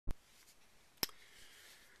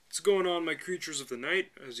What's going on, my creatures of the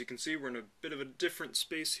night? As you can see, we're in a bit of a different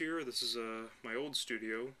space here. This is my old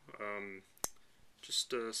studio.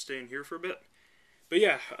 Just staying here for a bit. But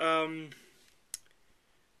yeah,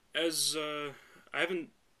 as I haven't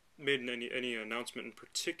made any announcement in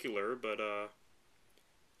particular, but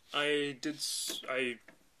I did say I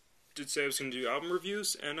was going to do album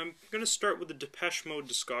reviews, and I'm going to start with the Depeche Mode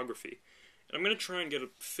discography. And I'm going to try and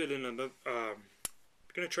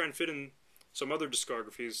fit in some other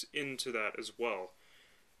discographies into that as well.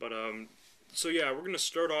 But so yeah, we're gonna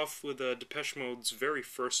start off with Depeche Mode's very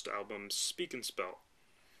first album, Speak and Spell.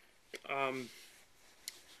 Um,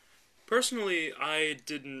 Personally, I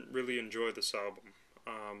didn't really enjoy this album,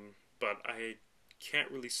 but I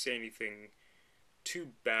can't really say anything too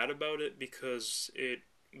bad about it because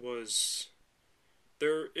was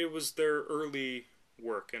it was their early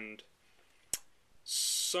work, and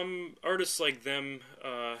some artists like them,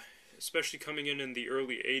 especially coming in the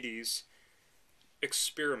early '80s,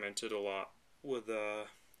 experimented a lot with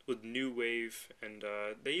new wave, and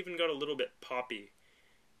they even got a little bit poppy.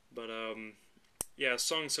 But yeah,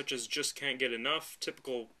 songs such as "Just Can't Get Enough,"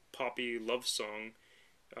 typical poppy love song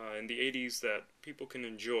in the '80s that people can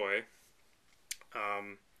enjoy.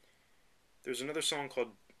 Um, there's another song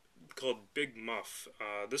called "Big Muff."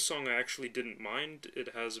 This song I actually didn't mind.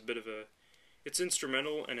 It has a bit of a it's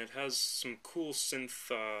instrumental, and it has some cool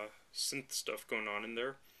synth stuff going on in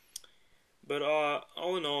there. But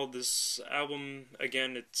all in all, this album,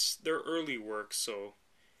 again, it's their early work, so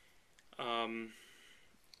um,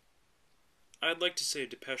 I'd like to say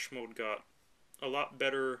Depeche Mode got a lot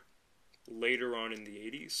better later on in the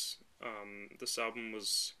 '80s. This album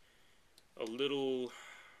was a little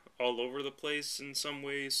all over the place in some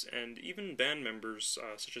ways, and even band members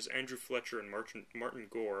such as Andrew Fletcher and Martin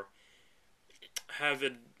Gore have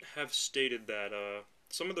have stated that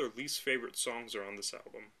some of their least favorite songs are on this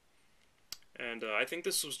album. And I think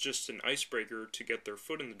this was just an icebreaker to get their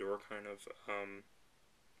foot in the door, kind of.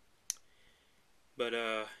 But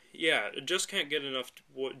yeah, it just can't get enough.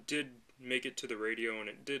 What did make it to the radio, and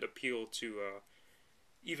it did appeal to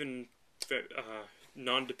even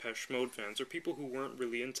non-Depeche Mode fans or people who weren't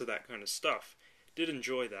really into that kind of stuff. Did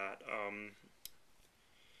enjoy that.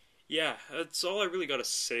 Yeah, that's all I really got to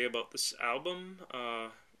say about this album. I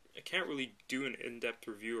can't really do an in-depth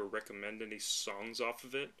review or recommend any songs off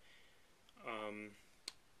of it. Um,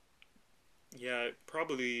 yeah,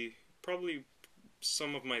 probably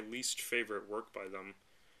some of my least favorite work by them.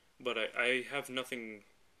 But I have nothing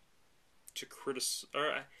to criticize.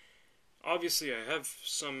 Obviously, I have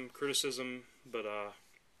some criticism, but I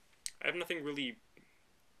have nothing really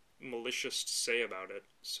malicious to say about it.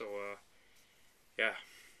 So yeah,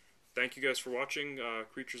 thank you guys for watching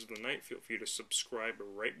Creatures of the Night. Feel free to subscribe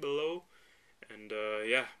right below. And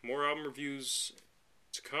yeah, more album reviews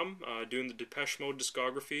to come. Doing the Depeche Mode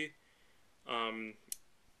discography. Um,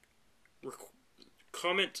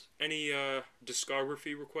 Comment any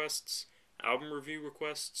discography requests, album review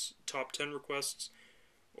requests, top 10 requests,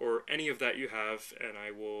 or any of that you have, and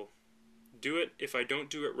I will do it. If I don't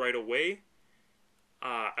do it right away,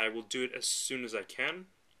 I will do it as soon as I can.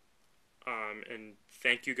 And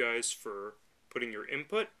thank you guys for putting your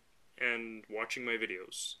input and watching my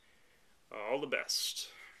videos. All the best.